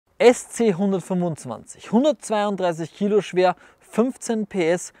SC 125, 132 Kilo schwer, 15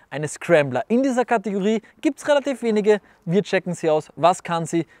 PS, eine Scrambler. In dieser Kategorie gibt es relativ wenige. Wir checken sie aus. Was kann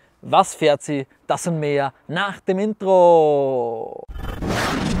sie? Was fährt sie? Das und mehr nach dem Intro.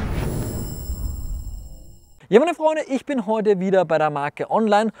 Ja, meine Freunde, ich bin heute wieder bei der Marke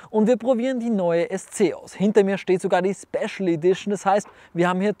Online und wir probieren die neue SC aus. Hinter mir steht sogar die Special Edition, das heißt, wir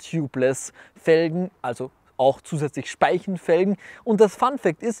haben hier Tubeless Felgen, also auch zusätzlich Speichenfelgen. Und das Fun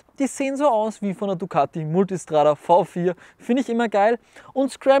Fact ist, die sehen so aus wie von der Ducati Multistrada V4. Finde ich immer geil.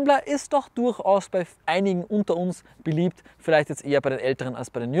 Und Scrambler ist doch durchaus bei einigen unter uns beliebt. Vielleicht jetzt eher bei den Älteren als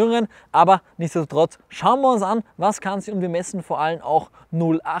bei den Jüngeren. Aber nichtsdestotrotz schauen wir uns an, was kann sie. Und wir messen vor allem auch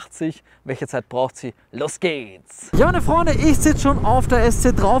 0,80. Welche Zeit braucht sie? Los geht's! Ja, meine Freunde, ich sitze schon auf der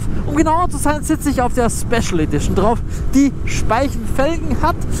SC drauf. Um genauer zu sein, sitze ich auf der Special Edition drauf, die Speichenfelgen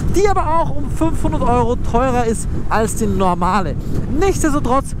hat, die aber auch um 500 € teurer ist als die normale.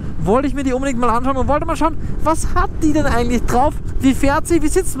 Nichtsdestotrotz wollte ich mir die unbedingt mal anschauen und wollte mal schauen, was hat die denn eigentlich drauf? Wie fährt sie? Wie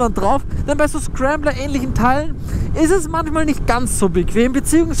sitzt man drauf? Denn bei so Scrambler-ähnlichen Teilen ist es manchmal nicht ganz so bequem,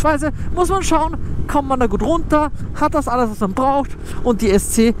 beziehungsweise muss man schauen, kommt man da gut runter, hat das alles, was man braucht, und die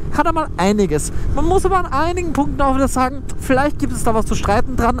SC hat einmal einiges. Man muss aber an einigen Punkten auch wieder sagen, vielleicht gibt es da was zu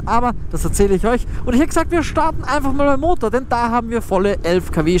streiten dran, aber das erzähle ich euch. Und ich habe gesagt, wir starten einfach mal beim Motor, denn da haben wir volle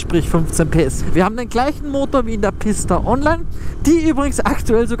 11 kW, sprich 15 PS. Wir haben den gleichen Motor wie in der Pista Online, die übrigens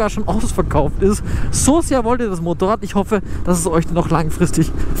aktuell sogar schon ausverkauft ist. So sehr wollt ihr das Motorrad. Ich hoffe, dass es euch noch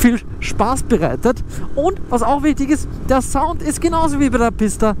langfristig viel Spaß bereitet. Und was auch wichtig ist, der Sound ist genauso wie bei der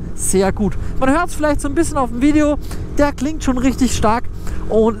Pista sehr gut. Man hört es vielleicht so ein bisschen auf dem Video, der klingt schon richtig stark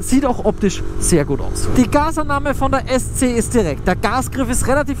und sieht auch optisch sehr gut aus. Die Gasannahme von der SC ist direkt. Der Gasgriff ist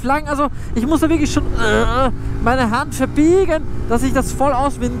relativ lang, also ich muss da wirklich schon meine Hand verbiegen, dass ich das voll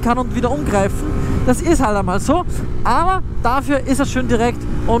auswinden kann und wieder umgreifen. Das ist halt einmal so, aber dafür ist er schön direkt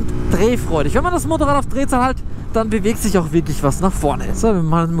und drehfreudig. Wenn man das Motorrad auf Drehzahl hält, dann bewegt sich auch wirklich was nach vorne. So, wir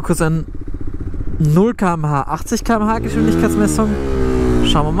machen mal kurz ein 0 km/h, 80 km/h Geschwindigkeitsmessung.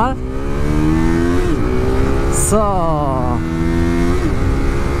 Schauen wir mal. So.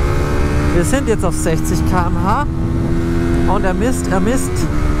 Wir sind jetzt auf 60 km/h und er misst.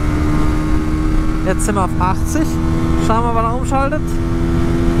 Jetzt sind wir auf 80. Schauen wir, wann er umschaltet.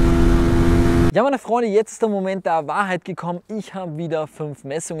 Ja, meine Freunde, jetzt ist der Moment der Wahrheit gekommen. Ich habe wieder 5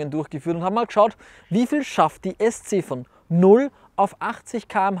 Messungen durchgeführt und habe mal geschaut, wie viel schafft die SC von 0 auf 80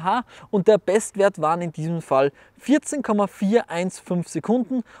 km/h, und der Bestwert waren in diesem Fall 14,415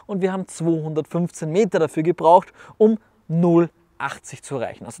 Sekunden und wir haben 215 Meter dafür gebraucht, um 0,80 zu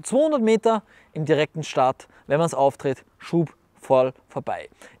erreichen. Also 200 Meter im direkten Start, wenn man es auftritt, Schub voll vorbei.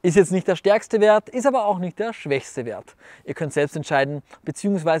 Ist jetzt nicht der stärkste Wert, ist aber auch nicht der schwächste Wert. Ihr könnt selbst entscheiden,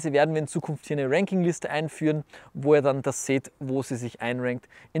 beziehungsweise werden wir in Zukunft hier eine Rankingliste einführen, wo ihr dann das seht, wo sie sich einrankt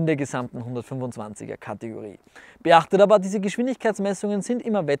in der gesamten 125er Kategorie. Beachtet aber, diese Geschwindigkeitsmessungen sind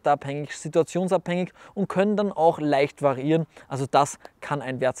immer wetterabhängig, situationsabhängig und können dann auch leicht variieren. Also das kann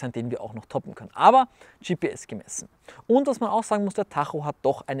ein Wert sein, den wir auch noch toppen können. Aber GPS gemessen. Und was man auch sagen muss, der Tacho hat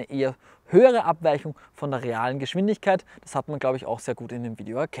doch eine eher höhere Abweichung von der realen Geschwindigkeit. Das hat man, glaube ich, auch sehr gut in dem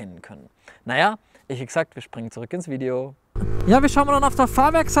Video erkennen können. Naja, ich habe gesagt, wir springen zurück ins Video. Ja, wir schauen mal dann auf der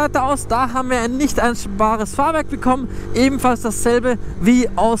Fahrwerksseite aus. Da haben wir ein nicht einstellbares Fahrwerk bekommen. Ebenfalls dasselbe wie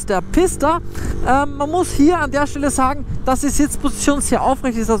aus der Pista. Man muss hier an der Stelle sagen, dass die Sitzposition sehr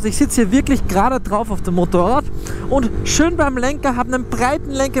aufrecht ist. Also ich sitze hier wirklich gerade drauf auf dem Motorrad und schön beim Lenker, habe einen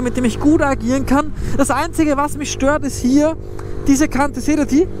breiten Lenker, mit dem ich gut agieren kann. Das Einzige, was mich stört, ist hier diese Kante. Seht ihr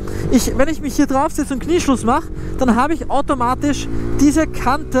die? Wenn ich mich hier drauf setze und Knieschluss mache, dann habe ich automatisch diese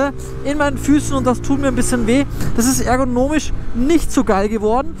Kante in meinen Füßen und das tut mir ein bisschen weh. Das ist ergonomisch nicht so geil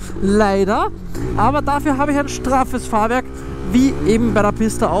geworden, leider. Aber dafür habe ich ein straffes Fahrwerk, wie eben bei der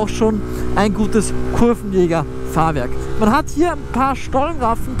Pista auch schon ein gutes Kurvenjäger-Fahrwerk. Man hat hier ein paar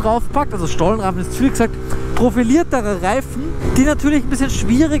Stollenraffen draufgepackt, also Stollenraffen ist viel gesagt, profiliertere Reifen, die natürlich ein bisschen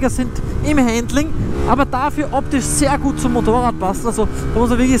schwieriger sind im Handling, aber dafür optisch sehr gut zum Motorrad passen. Also da muss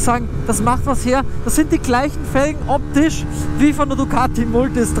man wirklich sagen, das macht was her. Das sind die gleichen Felgen optisch wie von der Ducati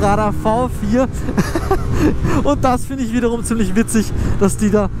Multistrada V4 und das finde ich wiederum ziemlich witzig, dass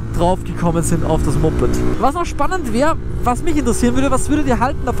die da drauf gekommen sind auf das Moped. Was noch spannend wäre, was mich interessieren würde, was würdet ihr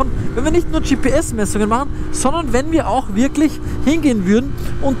halten davon, wenn wir nicht nur GPS-Messungen machen, sondern wenn wir auch wirklich hingehen würden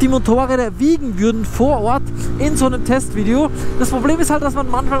und die Motorräder wiegen würden vor Ort in so einem Testvideo. Das Problem ist halt, dass man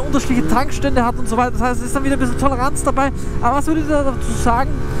manchmal unterschiedliche Tankstände hat und so weiter. Das heißt, es ist dann wieder ein bisschen Toleranz dabei. Aber was würdet ihr dazu sagen,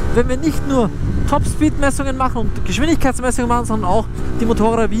 wenn wir nicht nur Top-Speed-Messungen machen und Geschwindigkeitsmessungen machen, sondern auch die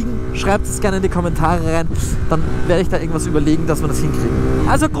Motorräder wiegen? Schreibt es gerne in die Kommentare rein. Dann werde ich da irgendwas überlegen, dass wir das hinkriegen.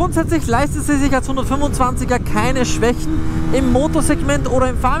 Also grundsätzlich leistet sie sich als 125er keine Schwächen. im Motorsegment oder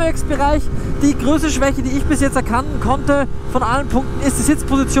im Fahrwerksbereich. Die größte Schwäche, die ich bis jetzt erkennen konnte von allen Punkten, ist die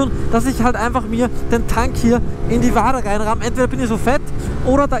Sitzposition, dass ich halt einfach mir den Tank hier in die Wade reinramme. Entweder bin ich so fett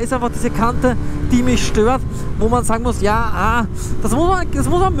oder da ist einfach diese Kante, die mich stört, wo man sagen muss, ja, das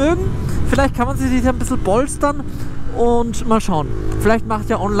muss man mögen. Vielleicht kann man sich ein bisschen polstern und mal schauen. Vielleicht macht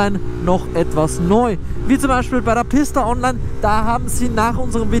ja online noch etwas neu. Wie zum Beispiel bei der Pista Online, da haben sie nach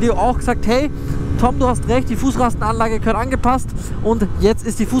unserem Video auch gesagt, hey, Tom, du hast recht, die Fußrastenanlage gehört angepasst und jetzt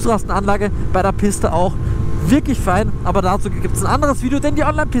ist die Fußrastenanlage bei der Pista auch wirklich fein, aber dazu gibt es ein anderes Video, denn die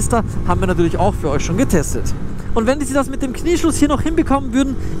Online-Pista haben wir natürlich auch für euch schon getestet. Und wenn sie das mit dem Knieschluss hier noch hinbekommen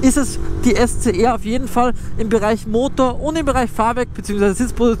würden, ist es die SCR auf jeden Fall im Bereich Motor und im Bereich Fahrwerk bzw.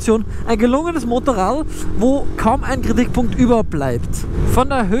 Sitzposition ein gelungenes Motorrad, wo kaum ein Kritikpunkt überbleibt. Von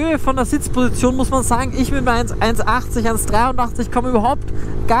der Höhe, von der Sitzposition muss man sagen, ich mit meinem 1,80, 1,83 komme überhaupt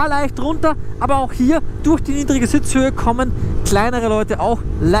gar leicht runter, aber auch hier durch die niedrige Sitzhöhe kommen kleinere Leute auch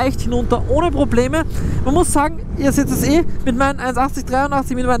leicht hinunter ohne Probleme. Man muss sagen, ihr seht es mit meinen 1,80,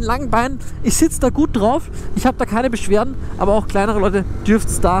 83, mit meinen langen Beinen, ich sitze da gut drauf, ich habe da keine Beschwerden, aber auch kleinere Leute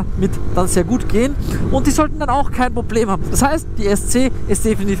dürfte es damit dann sehr gut gehen und die sollten dann auch kein Problem haben. Das heißt, die SC ist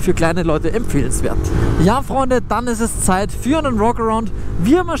definitiv für kleine Leute empfehlenswert. Ja, Freunde, dann ist es Zeit für einen Walkaround.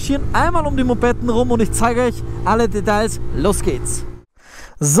 Wir marschieren einmal um die Mopetten rum und ich zeige euch alle Details. Los geht's!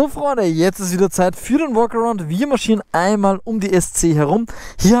 So Freunde, jetzt ist wieder Zeit für den Walkaround. Wir marschieren einmal um die SC herum.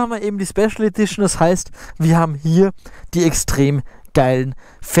 Hier haben wir eben die Special Edition, das heißt, wir haben hier die extrem geilen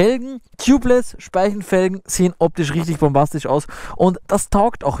Felgen, Tubeless Speichenfelgen, sehen optisch richtig bombastisch aus und das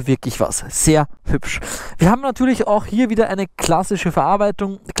taugt auch wirklich was, sehr hübsch. Wir haben natürlich auch hier wieder eine klassische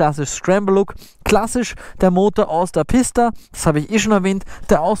Verarbeitung, klassisch Scramble Look, klassisch der Motor aus der Pista, das habe ich schon erwähnt,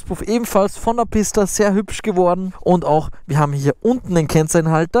 der Auspuff ebenfalls von der Pista, sehr hübsch geworden und auch wir haben hier unten den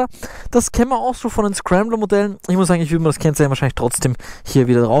Kennzeichenhalter, das kennen wir auch so von den Scrambler Modellen. Ich muss sagen, ich würde mir das Kennzeichen wahrscheinlich trotzdem hier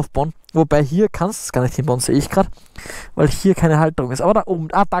wieder drauf bauen. Wobei hier kannst du es gar nicht hinbauen, sehe ich gerade, weil hier keine Halterung ist. Aber da oben,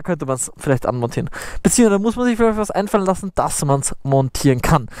 da könnte man es vielleicht anmontieren. Beziehungsweise da muss man sich vielleicht was einfallen lassen, dass man es montieren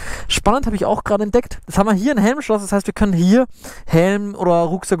kann. Spannend habe ich auch gerade entdeckt. Jetzt haben wir hier ein Helmschloss, das heißt, wir können hier Helm oder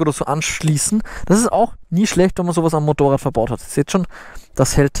Rucksack oder so anschließen. Das ist auch nie schlecht, wenn man sowas am Motorrad verbaut hat. Ihr seht schon,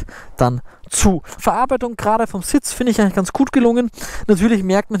 das hält dann zu. Verarbeitung gerade vom Sitz finde ich eigentlich ganz gut gelungen. Natürlich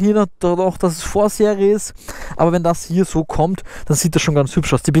merkt man hier auch, dass es Vorserie ist, aber wenn das hier so kommt, dann sieht das schon ganz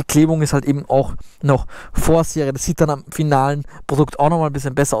hübsch aus. Die Beklebung ist halt eben auch noch Vorserie. Das sieht dann am finalen Produkt auch nochmal ein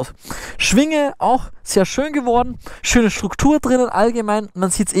bisschen besser aus. Schwinge auch sehr schön geworden. Schöne Struktur drinnen allgemein. Man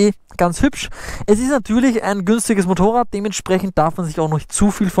sieht es ganz hübsch. Es ist natürlich ein günstiges Motorrad, dementsprechend darf man sich auch nicht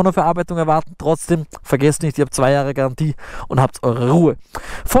zu viel von der Verarbeitung erwarten. Trotzdem, vergesst nicht, ihr habt 2 Jahre Garantie und habt eure Ruhe.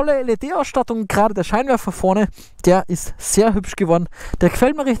 Volle LED-Ausstattung, gerade der Scheinwerfer vorne, der ist sehr hübsch geworden. Der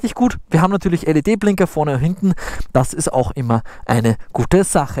gefällt mir richtig gut. Wir haben natürlich LED-Blinker vorne und hinten. Das ist auch immer eine gute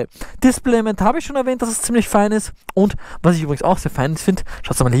Sache. Display-Element habe ich schon erwähnt, dass es ziemlich fein ist. Und was ich übrigens auch sehr fein finde,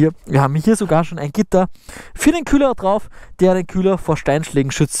 schaut mal hier, wir haben hier sogar schon ein Gitter für den Kühler drauf, der den Kühler vor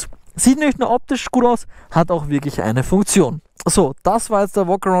Steinschlägen schützt. Sieht nicht nur optisch gut aus, hat auch wirklich eine Funktion. So, das war jetzt der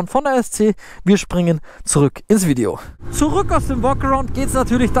Walkaround von der SC. Wir springen zurück ins Video. Zurück aus dem Walkaround geht es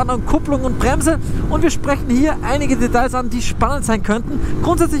natürlich dann um Kupplung und Bremse und wir sprechen hier einige Details an, die spannend sein könnten.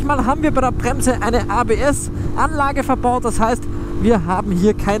 Grundsätzlich mal haben wir bei der Bremse eine ABS-Anlage verbaut, das heißt, wir haben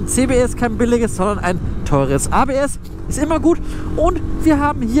hier kein CBS, kein billiges, sondern ein teures ABS. Ist immer gut. Und wir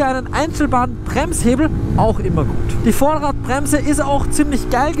haben hier einen einstellbaren Bremshebel, auch immer gut. Die Vorderradbremse ist auch ziemlich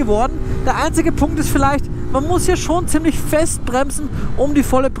geil geworden. Der einzige Punkt ist vielleicht, man muss hier schon ziemlich fest bremsen, um die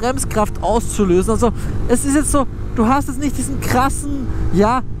volle Bremskraft auszulösen. Also es ist jetzt so, du hast jetzt nicht diesen krassen,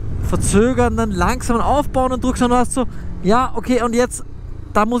 ja, verzögernden, langsamen aufbauenden Druck, sondern du hast so, ja, okay, und jetzt,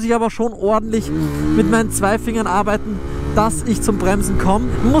 da muss ich aber schon ordentlich mit meinen 2 Fingern arbeiten, dass ich zum Bremsen komme.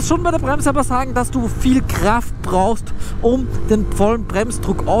 Man muss schon bei der Bremse aber sagen, dass du viel Kraft brauchst, um den vollen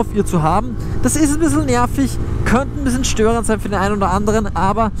Bremsdruck auf ihr zu haben. Das ist ein bisschen nervig, könnte ein bisschen störend sein für den einen oder anderen,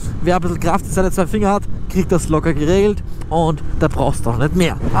 aber wer ein bisschen Kraft in seine 2 Finger hat, kriegt das locker geregelt und da brauchst du auch nicht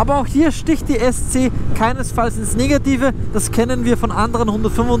mehr. Aber auch hier sticht die SC keinesfalls ins Negative. Das kennen wir von anderen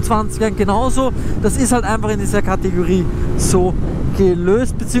 125ern genauso. Das ist halt einfach in dieser Kategorie so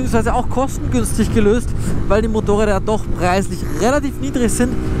gelöst, beziehungsweise auch kostengünstig gelöst, weil die Motorräder ja doch preislich relativ niedrig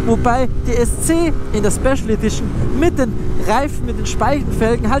sind, wobei die SC in der Special Edition mit den Reifen, mit den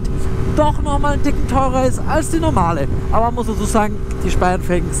Speichenfelgen halt doch nochmal einen Ticken teurer ist als die normale. Aber man muss dazu sagen, die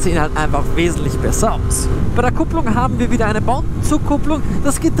Speichenfelgen sehen halt einfach wesentlich besser aus. Bei der Kupplung haben wir wieder eine Bowden-Zugkupplung.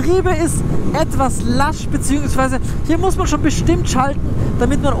 Das Getriebe ist etwas lasch, beziehungsweise hier muss man schon bestimmt schalten,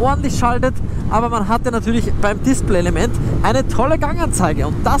 damit man ordentlich schaltet, aber man hatte natürlich beim Display-Element eine tolle Ganganzeige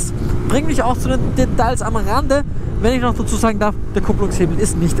und das bringt mich auch zu den Details am Rande. wenn ich noch dazu sagen darf, der Kupplungshebel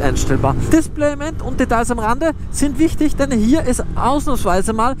ist nicht einstellbar. Display-Element und Details am Rande sind wichtig, denn hier ist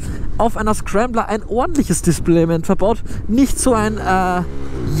ausnahmsweise mal auf einer Scrambler ein ordentliches Display-Element verbaut. Nicht so ein,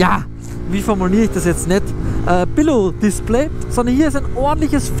 wie formuliere ich das jetzt nicht, Billo-Display, sondern hier ist ein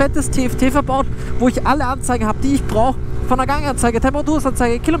ordentliches, fettes TFT verbaut, wo ich alle Anzeigen habe, die ich brauche. Von der Ganganzeige,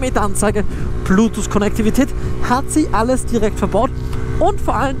 Temperaturanzeige, Kilometeranzeige, Bluetooth-Konnektivität, hat sie alles direkt verbaut. Und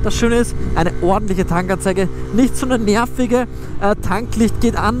vor allem, das Schöne ist, eine ordentliche Tankanzeige, nicht so eine nervige, Tanklicht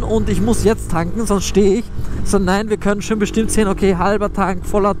geht an und ich muss jetzt tanken, sonst stehe ich. Sondern nein, wir können schön bestimmt sehen, okay, halber Tank,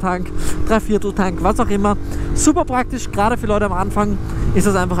 voller Tank, Dreiviertel Tank, was auch immer. Super praktisch, gerade für Leute am Anfang ist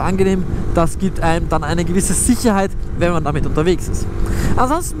das einfach angenehm. Das gibt einem dann eine gewisse Sicherheit, wenn man damit unterwegs ist.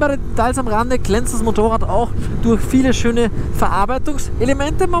 Ansonsten bei den Details am Rande glänzt das Motorrad auch durch viele schöne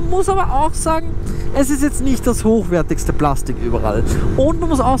Verarbeitungselemente. Man muss aber auch sagen, es ist jetzt nicht das hochwertigste Plastik überall. Und man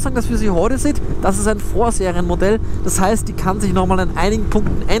muss auch sagen, dass wir sie heute sieht, das ist ein Vorserienmodell. Das heißt, die kann sich nochmal an einigen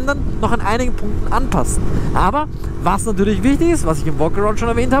Punkten ändern, noch an einigen Punkten anpassen. Aber was natürlich wichtig ist, was ich im Walkaround schon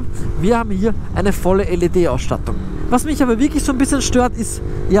erwähnt habe, wir haben hier eine volle LED-Ausstattung. Was mich aber wirklich so ein bisschen stört, ist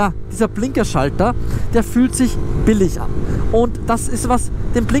ja dieser Blinkerschalter, der fühlt sich billig an. Und das ist was,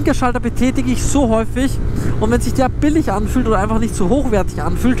 den Blinkerschalter betätige ich so häufig und wenn sich der billig anfühlt oder einfach nicht so hochwertig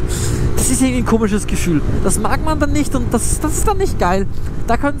anfühlt, das ist irgendwie ein komisches Gefühl. Das mag man dann nicht und das ist dann nicht geil.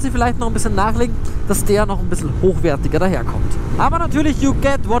 Da könnten Sie vielleicht noch ein bisschen nachlegen, dass der noch ein bisschen hochwertiger daherkommt. Aber natürlich, you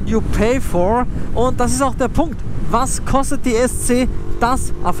get what you pay for und das ist auch der Punkt. Was kostet die SC?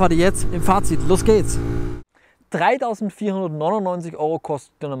 Das erfahrt ihr jetzt im Fazit. Los geht's! 3.499 €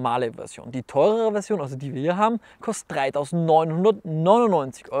 kostet die normale Version. Die teurere Version, also die wir hier haben, kostet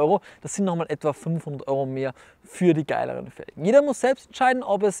 3.999 €. Das sind nochmal etwa 500 € mehr für die geileren Felgen. Jeder muss selbst entscheiden,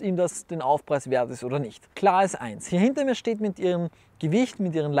 ob es ihm den Aufpreis wert ist oder nicht. Klar ist eins, hier hinter mir steht mit ihrem Gewicht,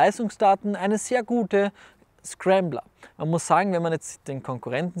 mit ihren Leistungsdaten eine sehr gute Scrambler. Man muss sagen, wenn man jetzt den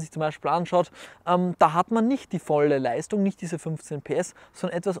Konkurrenten sich zum Beispiel anschaut, da hat man nicht die volle Leistung, nicht diese 15 PS,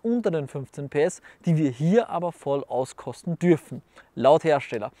 sondern etwas unter den 15 PS, die wir hier aber voll auskosten dürfen, laut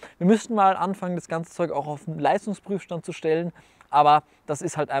Hersteller. Wir müssten mal anfangen, das ganze Zeug auch auf den Leistungsprüfstand zu stellen, aber das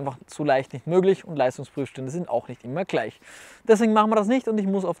ist halt einfach so leicht nicht möglich und Leistungsprüfstände sind auch nicht immer gleich. Deswegen machen wir das nicht und ich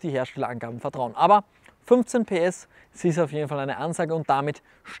muss auf die Herstellerangaben vertrauen. Aber 15 PS, sie ist auf jeden Fall eine Ansage und damit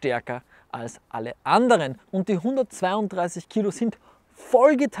stärker als alle anderen. Und die 132 Kilo sind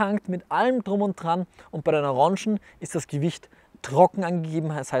voll getankt mit allem drum und dran und bei den Orangen ist das Gewicht trocken angegeben,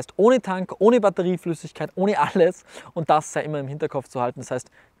 das heißt ohne Tank, ohne Batterieflüssigkeit, ohne alles und das sei immer im Hinterkopf zu halten, das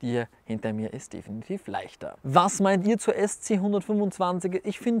heißt die hier hinter mir ist definitiv leichter. Was meint ihr zur SC 125?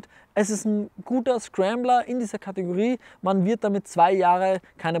 Ich finde, es ist ein guter Scrambler in dieser Kategorie, man wird damit 2 Jahre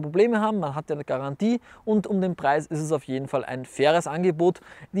keine Probleme haben, man hat ja eine Garantie und um den Preis ist es auf jeden Fall ein faires Angebot.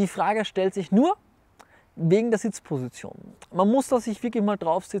 Die Frage stellt sich nur wegen der Sitzposition. Man muss da sich wirklich mal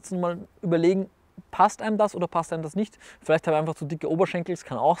drauf sitzen und mal überlegen, passt einem das oder passt einem das nicht? Vielleicht habe ich einfach zu dicke Oberschenkel, das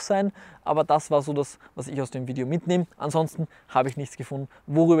kann auch sein, aber das war so das, was ich aus dem Video mitnehme. Ansonsten habe ich nichts gefunden,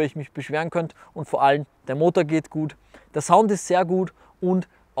 worüber ich mich beschweren könnte und vor allem der Motor geht gut, der Sound ist sehr gut und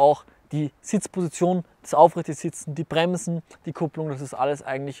auch die Sitzposition, das aufrechte Sitzen, die Bremsen, die Kupplung, das ist alles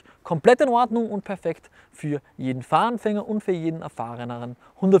eigentlich komplett in Ordnung und perfekt für jeden Fahranfänger und für jeden erfahreneren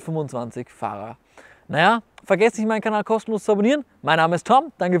 125-Fahrer. Naja, vergesst nicht, meinen Kanal kostenlos zu abonnieren. Mein Name ist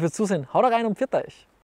Tom, danke fürs Zusehen. Haut rein und pfiat euch!